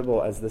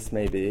unenjoyable as this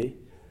may be,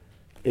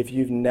 if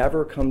you've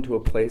never come to a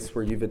place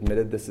where you've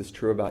admitted this is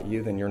true about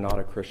you, then you're not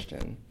a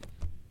Christian.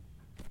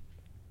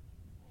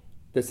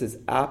 This is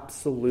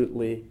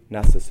absolutely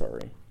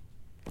necessary.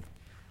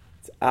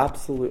 It's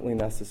absolutely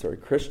necessary.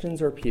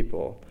 Christians are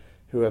people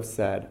who have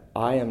said,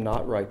 I am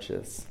not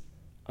righteous.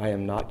 I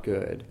am not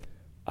good.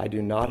 I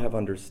do not have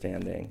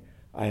understanding.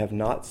 I have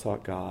not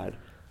sought God.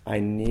 I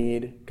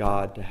need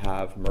God to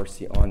have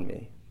mercy on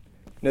me.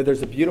 Now,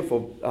 there's a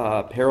beautiful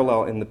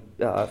parallel in the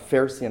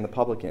Pharisee and the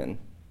publican.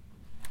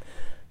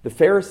 The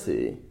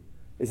Pharisee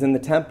is in the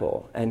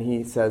temple, and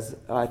he says,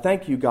 I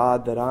thank you,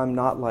 God, that I'm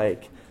not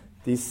like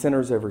these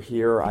sinners over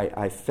here.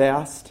 I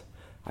fast,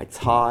 I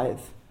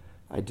tithe,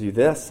 I do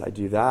this, I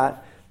do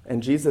that.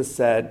 And Jesus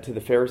said to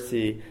the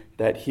Pharisee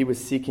that he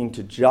was seeking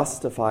to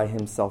justify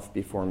himself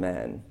before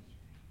men.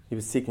 He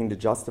was seeking to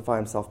justify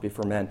himself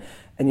before men.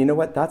 And you know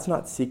what? That's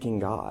not seeking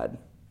God.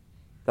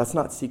 That's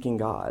not seeking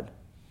God.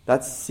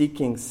 That's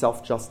seeking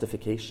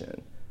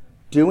self-justification.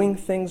 Doing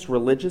things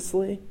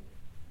religiously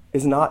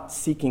is not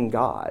seeking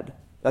God.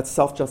 That's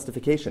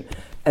self-justification.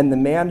 And the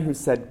man who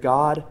said,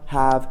 God,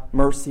 have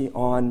mercy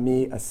on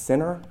me, a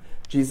sinner,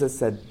 Jesus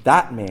said,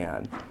 that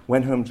man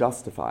went home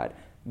justified.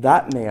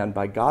 That man,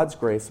 by God's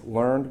grace,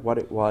 learned what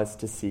it was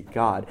to seek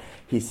God.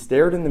 He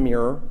stared in the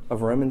mirror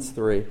of Romans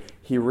 3.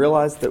 He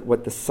realized that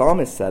what the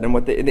psalmist said, and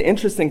what the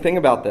interesting thing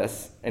about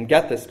this, and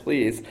get this,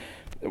 please,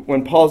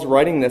 when Paul's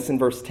writing this in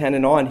verse 10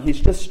 and on, he's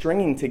just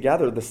stringing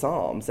together the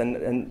Psalms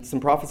and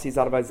some prophecies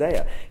out of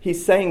Isaiah.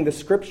 He's saying the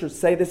scriptures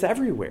say this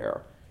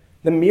everywhere.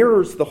 The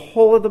mirror's the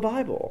whole of the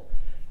Bible.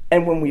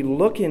 And when we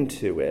look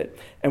into it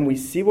and we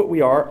see what we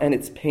are, and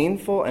it's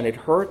painful and it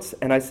hurts,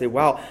 and I say,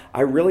 wow,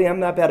 I really am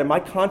that bad, and my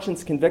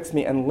conscience convicts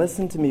me, and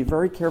listen to me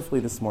very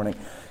carefully this morning.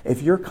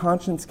 If your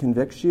conscience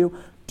convicts you,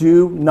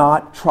 do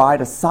not try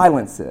to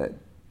silence it.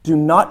 Do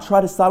not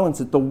try to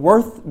silence it. The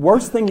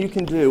worst thing you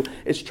can do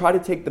is try to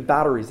take the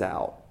batteries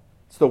out.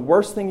 It's the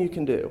worst thing you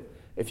can do.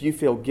 If you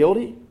feel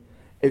guilty,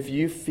 if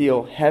you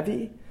feel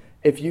heavy,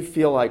 if you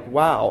feel like,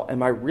 wow,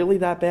 am I really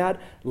that bad?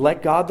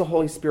 Let God, the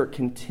Holy Spirit,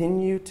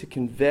 continue to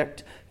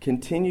convict,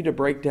 continue to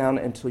break down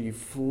until you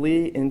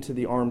flee into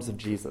the arms of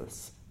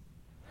Jesus.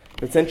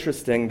 It's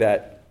interesting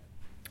that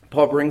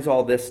Paul brings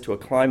all this to a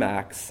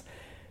climax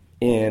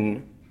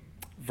in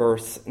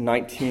verse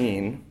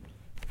 19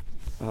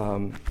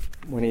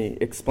 when he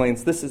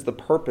explains this is the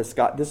purpose,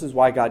 God, this is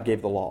why God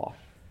gave the law.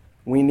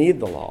 We need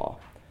the law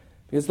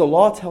because the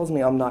law tells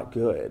me I'm not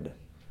good.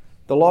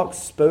 The law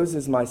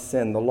exposes my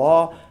sin. The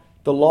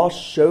law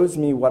shows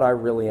me what I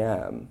really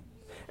am.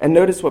 And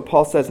notice what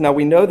Paul says. Now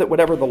we know that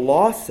whatever the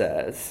law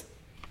says,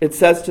 it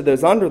says to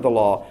those under the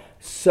law,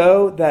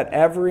 so that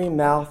every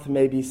mouth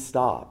may be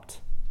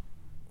stopped.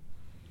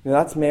 Now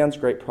that's man's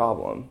great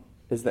problem,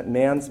 is that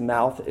man's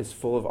mouth is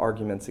full of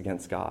arguments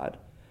against God.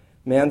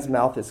 Man's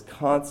mouth is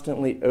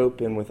constantly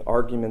open with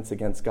arguments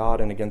against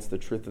God and against the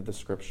truth of the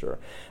Scripture.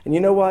 And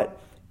you know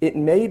what? It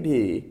may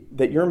be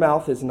that your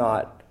mouth is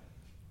not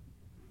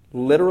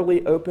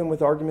literally open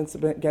with arguments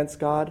against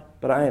God,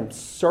 but I am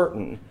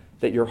certain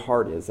that your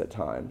heart is at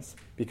times,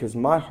 because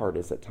my heart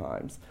is at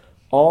times.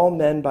 All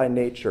men by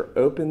nature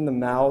open the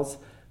mouths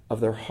of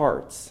their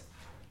hearts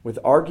with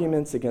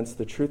arguments against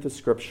the truth of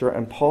Scripture.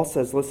 And Paul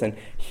says, listen,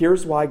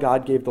 here's why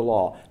God gave the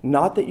law.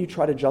 Not that you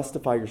try to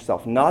justify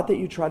yourself, not that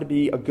you try to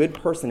be a good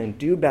person and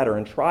do better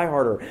and try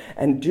harder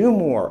and do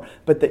more,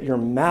 but that your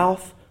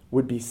mouth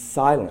would be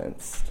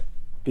silenced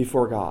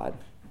before God.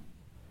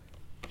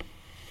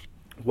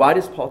 Why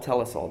does Paul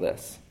tell us all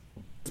this?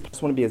 I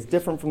just want to be as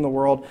different from the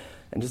world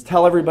and just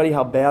tell everybody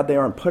how bad they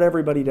are and put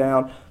everybody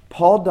down.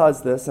 Paul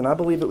does this, and I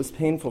believe it was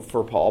painful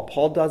for Paul.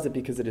 Paul does it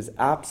because it is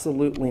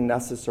absolutely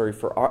necessary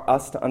for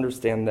us to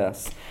understand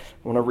this.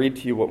 I want to read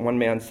to you what one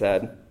man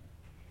said.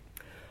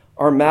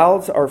 Our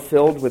mouths are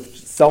filled with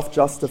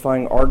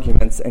self-justifying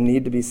arguments and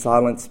need to be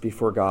silenced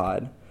before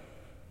God.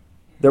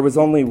 There was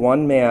only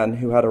one man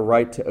who had a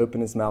right to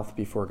open his mouth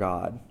before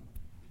God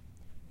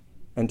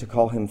and to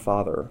call him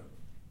Father.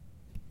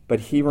 But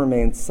he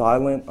remained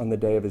silent on the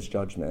day of his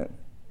judgment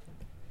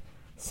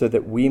so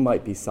that we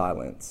might be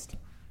silenced.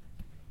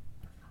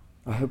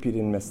 I hope you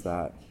didn't miss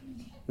that.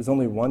 There's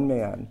only one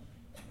man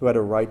who had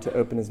a right to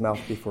open his mouth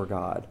before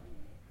God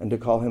and to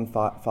call him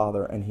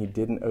Father, and he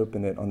didn't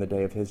open it on the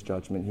day of his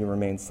judgment. He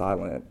remained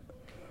silent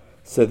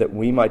so that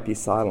we might be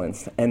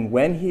silenced. And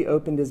when he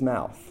opened his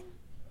mouth,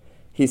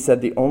 he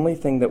said, the only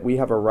thing that we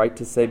have a right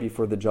to say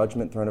before the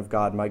judgment throne of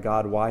God, my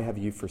God, why have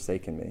you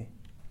forsaken me?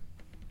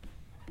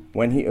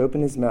 When he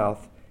opened his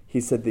mouth,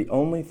 he said, the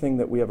only thing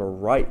that we have a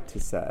right to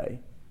say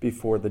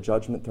before the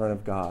judgment throne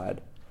of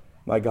God,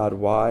 my God,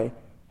 why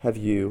have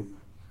you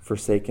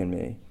forsaken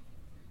me?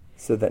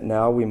 So that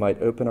now we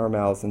might open our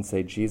mouths and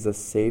say, Jesus,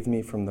 save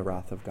me from the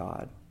wrath of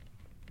God.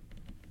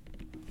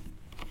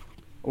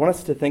 I want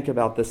us to think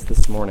about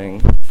this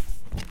morning.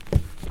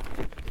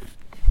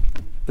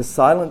 The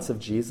silence of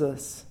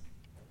Jesus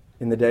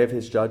in the day of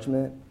his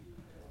judgment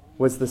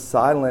was the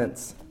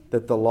silence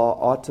that the law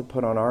ought to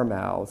put on our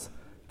mouths,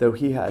 though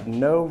he had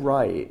no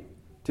right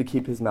to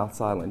keep his mouth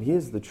silent. He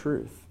is the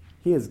truth.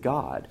 He is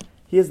God.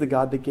 He is the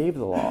God that gave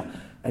the law.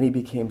 And he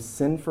became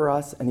sin for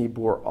us, and he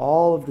bore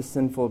all of the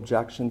sinful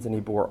objections, and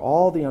he bore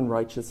all the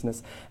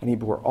unrighteousness, and he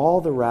bore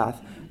all the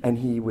wrath, and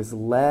he was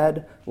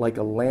led like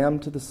a lamb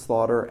to the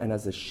slaughter, and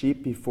as a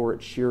sheep before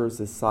its shearers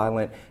is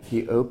silent,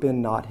 he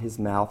opened not his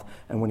mouth.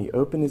 And when he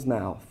opened his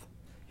mouth,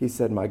 He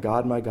said, my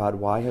God,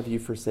 why have you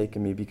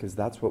forsaken me? Because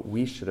that's what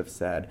we should have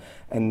said.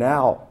 And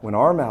now, when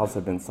our mouths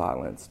have been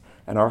silenced,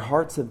 and our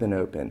hearts have been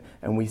open,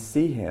 and we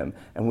see him,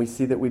 and we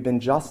see that we've been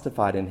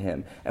justified in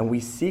him, and we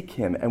seek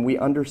him, and we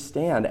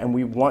understand, and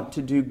we want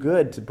to do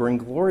good to bring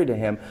glory to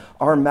him,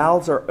 our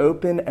mouths are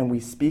open, and we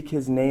speak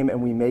his name,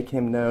 and we make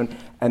him known,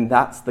 and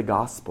that's the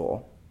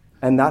gospel.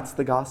 And that's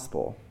the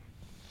gospel.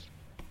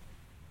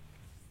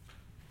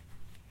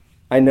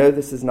 I know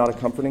this is not a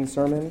comforting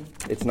sermon.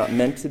 It's not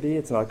meant to be.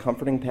 It's not a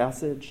comforting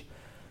passage.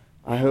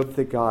 I hope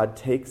that God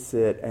takes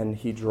it and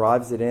he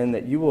drives it in,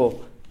 that you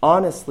will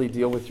honestly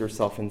deal with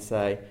yourself and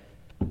say,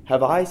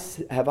 have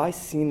I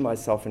seen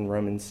myself in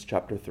Romans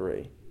chapter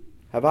 3?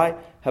 Have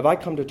I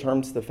come to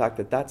terms with the fact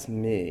that that's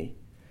me?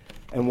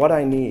 And what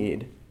I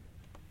need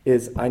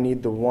is I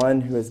need the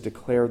one who has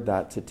declared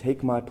that to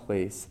take my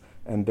place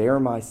and bear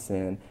my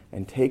sin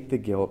and take the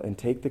guilt and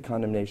take the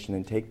condemnation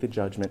and take the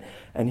judgment.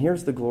 And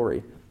here's the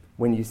glory.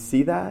 When you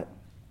see that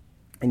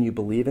and you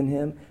believe in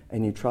him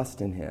and you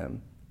trust in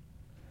him,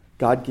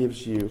 God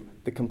gives you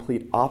the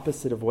complete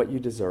opposite of what you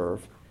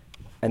deserve.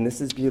 And this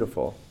is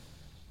beautiful.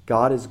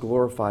 God is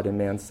glorified in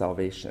man's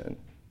salvation.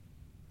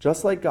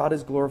 Just like God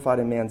is glorified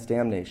in man's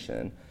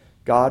damnation,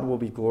 God will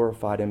be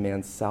glorified in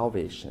man's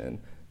salvation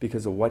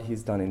because of what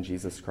he's done in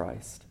Jesus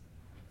Christ.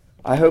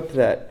 I hope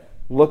that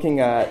looking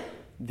at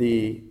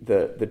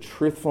the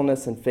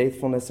truthfulness and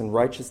faithfulness and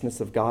righteousness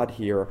of God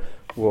here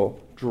will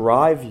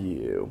drive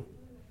you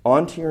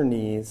onto your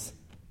knees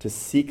to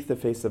seek the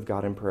face of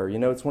God in prayer. You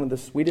know, it's one of the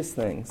sweetest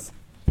things.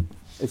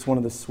 It's one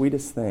of the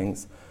sweetest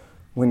things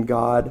when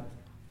God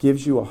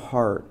gives you a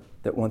heart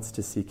that wants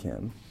to seek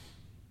him.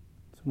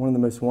 It's one of the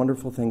most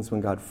wonderful things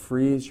when God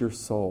frees your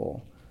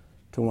soul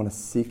to want to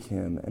seek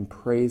him and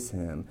praise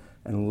him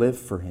and live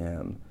for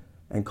him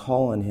and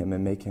call on him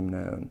and make him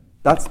known.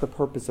 That's the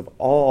purpose of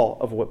all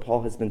of what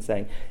Paul has been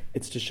saying.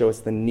 It's to show us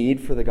the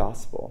need for the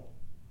gospel.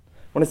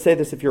 I want to say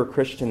this if you're a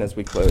Christian as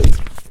we close.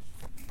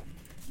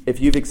 If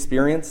you've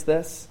experienced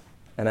this,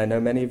 and I know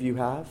many of you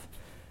have,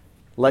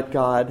 let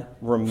God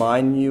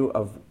remind you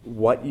of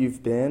what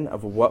you've been,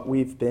 of what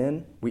we've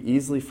been. We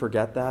easily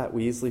forget that.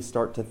 We easily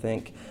start to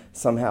think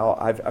somehow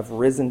I've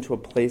risen to a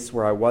place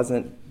where I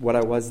wasn't what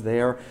I was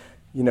there.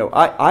 You know,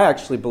 I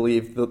actually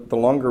believe the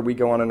longer we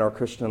go on in our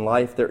Christian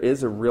life, there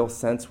is a real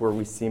sense where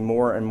we see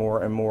more and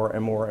more and more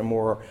and more and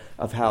more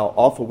of how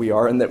awful we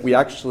are, and that we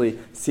actually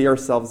see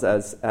ourselves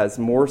as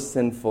more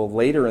sinful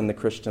later in the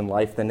Christian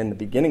life than in the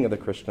beginning of the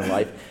Christian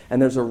life.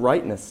 And there's a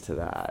rightness to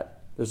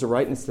that. There's a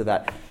rightness to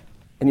that.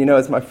 And you know,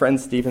 as my friend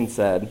Stephen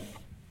said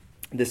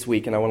this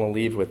week, and I want to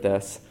leave with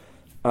this,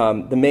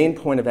 the main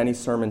point of any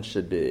sermon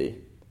should be,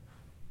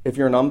 if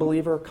you're an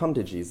unbeliever, come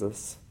to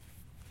Jesus.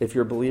 If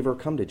you're a believer,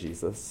 come to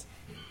Jesus.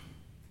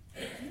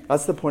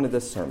 That's the point of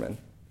this sermon.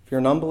 If you're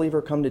an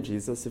unbeliever, come to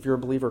Jesus. If you're a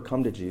believer,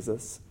 come to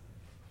Jesus.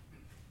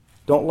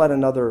 Don't let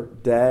another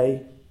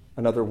day,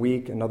 another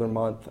week, another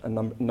month,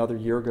 another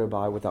year go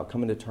by without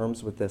coming to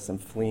terms with this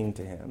and fleeing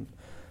to him.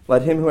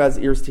 Let him who has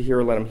ears to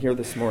hear, let him hear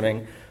this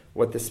morning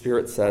what the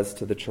Spirit says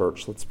to the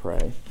church. Let's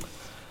pray.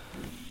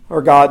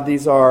 Our God,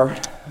 these are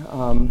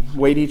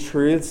weighty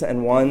truths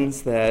and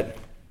ones that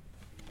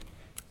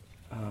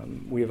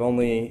we have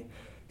only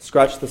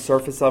scratch the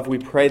surface of. We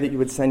pray that you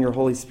would send your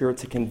Holy Spirit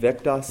to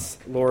convict us,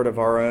 Lord, of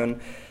our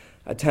own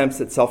attempts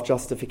at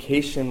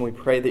self-justification. We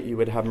pray that you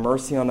would have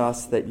mercy on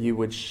us, that you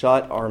would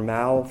shut our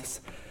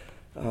mouths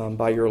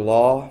by your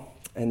law,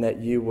 and that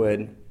you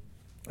would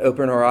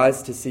open our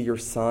eyes to see your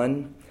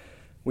Son.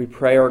 We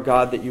pray, our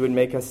God, that you would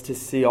make us to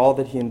see all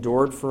that he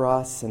endured for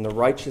us and the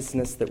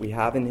righteousness that we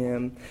have in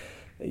him,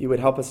 that you would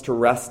help us to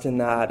rest in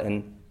that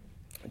and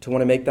to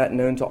want to make that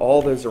known to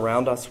all those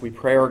around us. We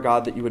pray, our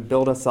God, that you would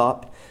build us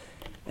up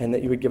and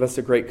that you would give us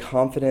a great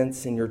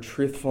confidence in your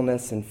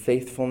truthfulness and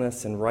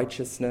faithfulness and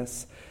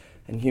righteousness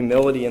and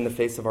humility in the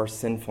face of our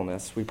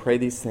sinfulness. We pray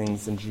these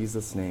things in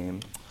Jesus'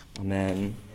 name. Amen.